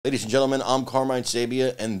Ladies and gentlemen, I'm Carmine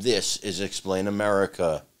Sabia, and this is Explain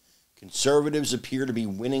America. Conservatives appear to be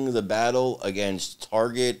winning the battle against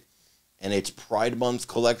Target and its Pride Month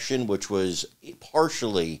collection, which was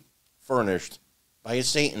partially furnished by a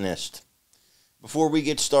Satanist. Before we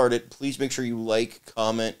get started, please make sure you like,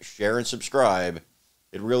 comment, share, and subscribe.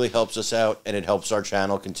 It really helps us out, and it helps our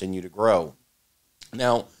channel continue to grow.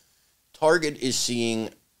 Now, Target is seeing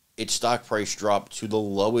its stock price drop to the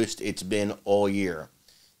lowest it's been all year.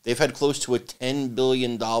 They've had close to a $10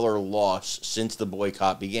 billion loss since the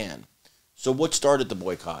boycott began. So what started the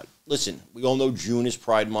boycott? Listen, we all know June is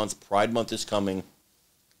Pride Month. Pride Month is coming,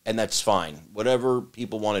 and that's fine. Whatever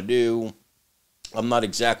people want to do, I'm not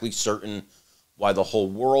exactly certain why the whole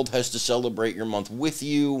world has to celebrate your month with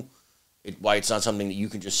you, why it's not something that you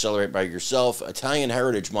can just celebrate by yourself. Italian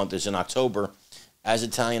Heritage Month is in October. As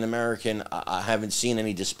Italian American, I haven't seen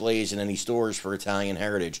any displays in any stores for Italian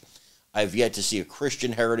Heritage. I've yet to see a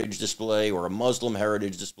Christian heritage display or a Muslim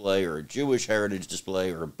heritage display or a Jewish heritage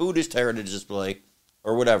display or a Buddhist heritage display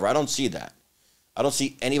or whatever. I don't see that. I don't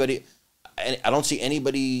see anybody,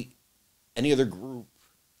 any other group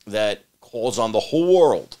that calls on the whole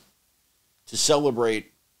world to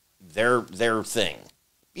celebrate their thing.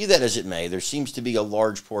 Be that as it may, there seems to be a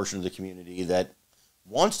large portion of the community that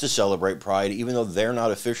wants to celebrate Pride even though they're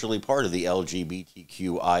not officially part of the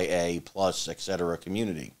LGBTQIA+, etc.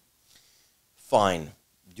 community. Fine.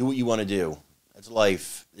 Do what you want to do. That's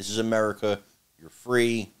life. This is America. You're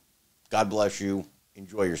free. God bless you.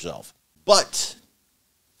 Enjoy yourself. But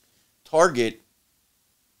Target,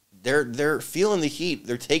 they're feeling the heat.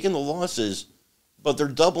 They're taking the losses, but they're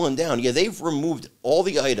doubling down. Yeah, they've removed all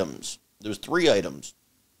the items. There's 3 items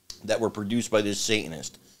that were produced by this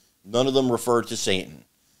Satanist. None of them refer to Satan.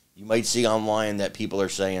 You might see online that people are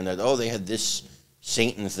saying that, oh, they had this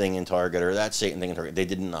Satan thing in Target or that Satan thing in Target. They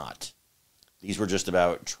did not. These were just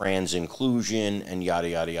about trans inclusion and yada,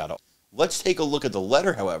 yada, yada. Let's take a look at the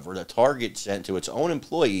letter, however, that Target sent to its own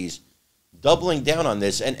employees, doubling down on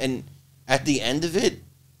this. And at the end of it,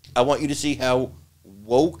 I want you to see how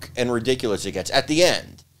woke and ridiculous it gets. At the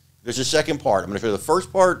end, there's a second part. I'm going to show you the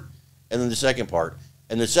first part and then the second part.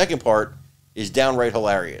 And the second part is downright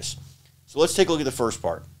hilarious. So let's take a look at the first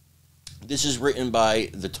part. This is written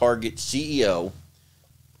by the Target CEO,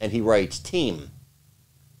 and he writes, "Team,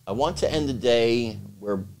 I want to end the day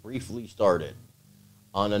where briefly started,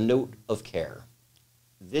 on a note of care.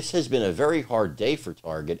 This has been a very hard day for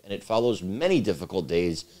Target, and it follows many difficult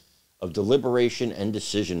days of deliberation and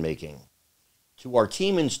decision-making. To our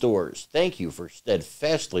team in stores, thank you for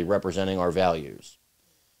steadfastly representing our values.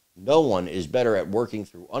 No one is better at working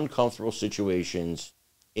through uncomfortable situations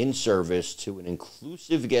in service to an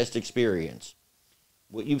inclusive guest experience.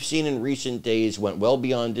 What you've seen in recent days went well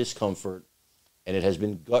beyond discomfort, and it has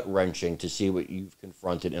been gut-wrenching to see what you've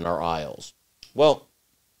confronted in our aisles." Well,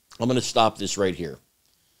 I'm going to stop this right here.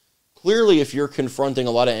 Clearly, if you're confronting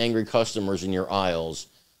a lot of angry customers in your aisles,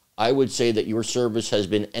 I would say that your service has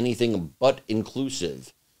been anything but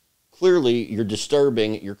inclusive. Clearly, you're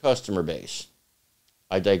disturbing your customer base.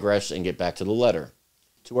 I digress and get back to the letter.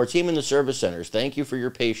 To our team in the service centers, thank you for your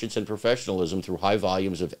patience and professionalism through high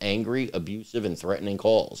volumes of angry, abusive, and threatening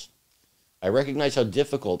calls. I recognize how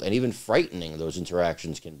difficult and even frightening those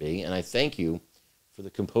interactions can be, and I thank you for the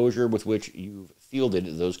composure with which you've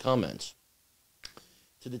fielded those comments.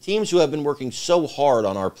 To the teams who have been working so hard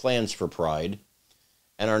on our plans for Pride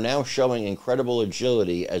and are now showing incredible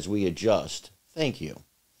agility as we adjust, thank you.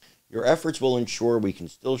 Your efforts will ensure we can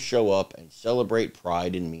still show up and celebrate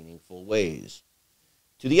Pride in meaningful ways.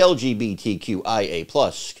 To the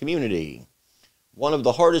LGBTQIA+ community, one of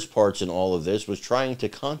the hardest parts in all of this was trying to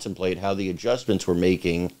contemplate how the adjustments we're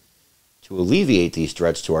making to alleviate these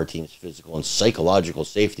threats to our team's physical and psychological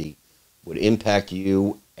safety would impact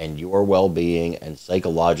you and your well-being and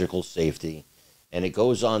psychological safety. And it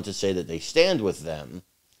goes on to say that they stand with them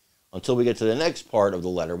until we get to the next part of the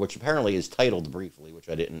letter, which apparently is titled briefly, which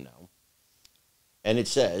I didn't know. And it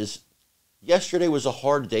says, "Yesterday was a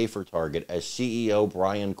hard day for Target, as CEO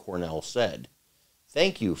Brian Cornell said.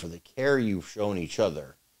 Thank you for the care you've shown each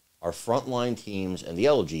other, our frontline teams, and the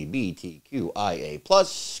LGBTQIA+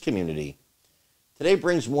 community. Today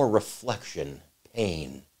brings more reflection,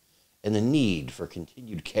 pain, and the need for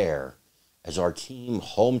continued care as our team,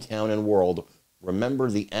 hometown, and world remember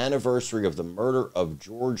the anniversary of the murder of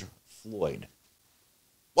George Floyd."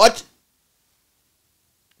 What?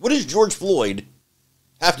 What does George Floyd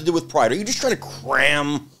have to do with Pride? Are you just trying to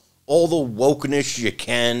cram all the wokeness you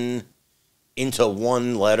can into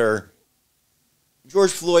one letter?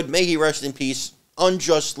 George Floyd, may he rest in peace,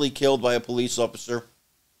 unjustly killed by a police officer?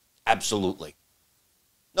 Absolutely.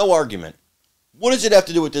 No argument. What does it have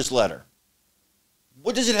to do with this letter?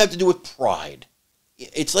 What does it have to do with pride?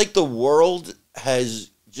 It's like the world has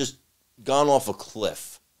just gone off a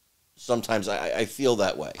cliff. Sometimes I feel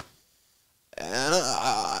that way. And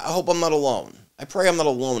I hope I'm not alone. I pray I'm not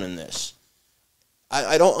alone in this.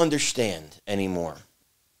 I don't understand anymore.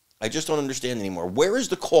 I just don't understand anymore. Where is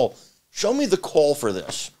the call? Show me the call for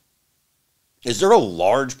this. Is there a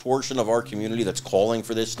large portion of our community that's calling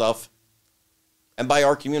for this stuff? And by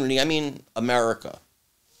our community, I mean America.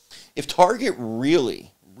 If Target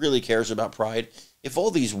really, really cares about pride, if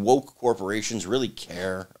all these woke corporations really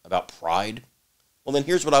care about pride, well, then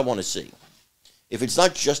here's what I want to see. If it's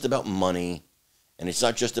not just about money, and it's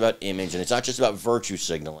not just about image, and it's not just about virtue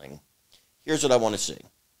signaling, here's what I want to see.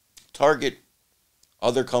 Target,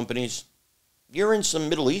 other companies, you're in some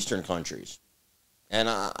Middle Eastern countries. And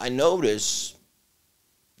I notice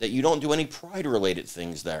that you don't do any pride-related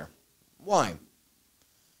things there. Why?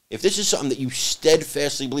 If this is something that you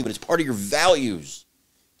steadfastly believe in, it's part of your values,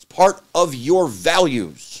 it's part of your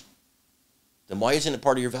values, then why isn't it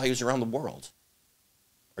part of your values around the world?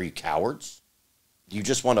 Are you cowards? Do you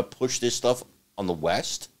just want to push this stuff on the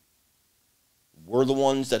West? We're the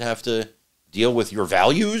ones that have to deal with your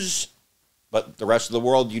values, but the rest of the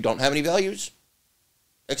world, you don't have any values?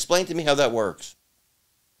 Explain to me how that works.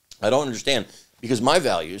 I don't understand, because my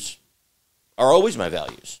values are always my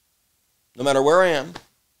values. No matter where I am,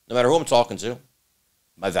 no matter who I'm talking to,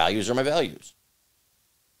 my values are my values.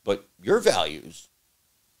 But your values,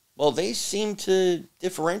 well, they seem to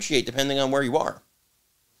differentiate depending on where you are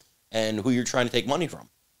and who you're trying to take money from.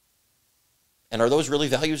 And are those really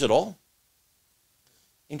values at all?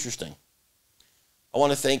 Interesting. I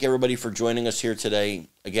want to thank everybody for joining us here today.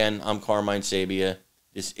 Again, I'm Carmine Sabia.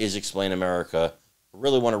 This is Explain America. I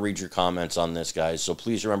really want to read your comments on this, guys. So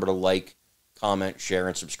please remember to like, comment, share,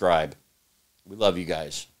 and subscribe. We love you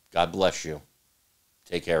guys. God bless you.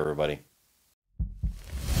 Take care, everybody.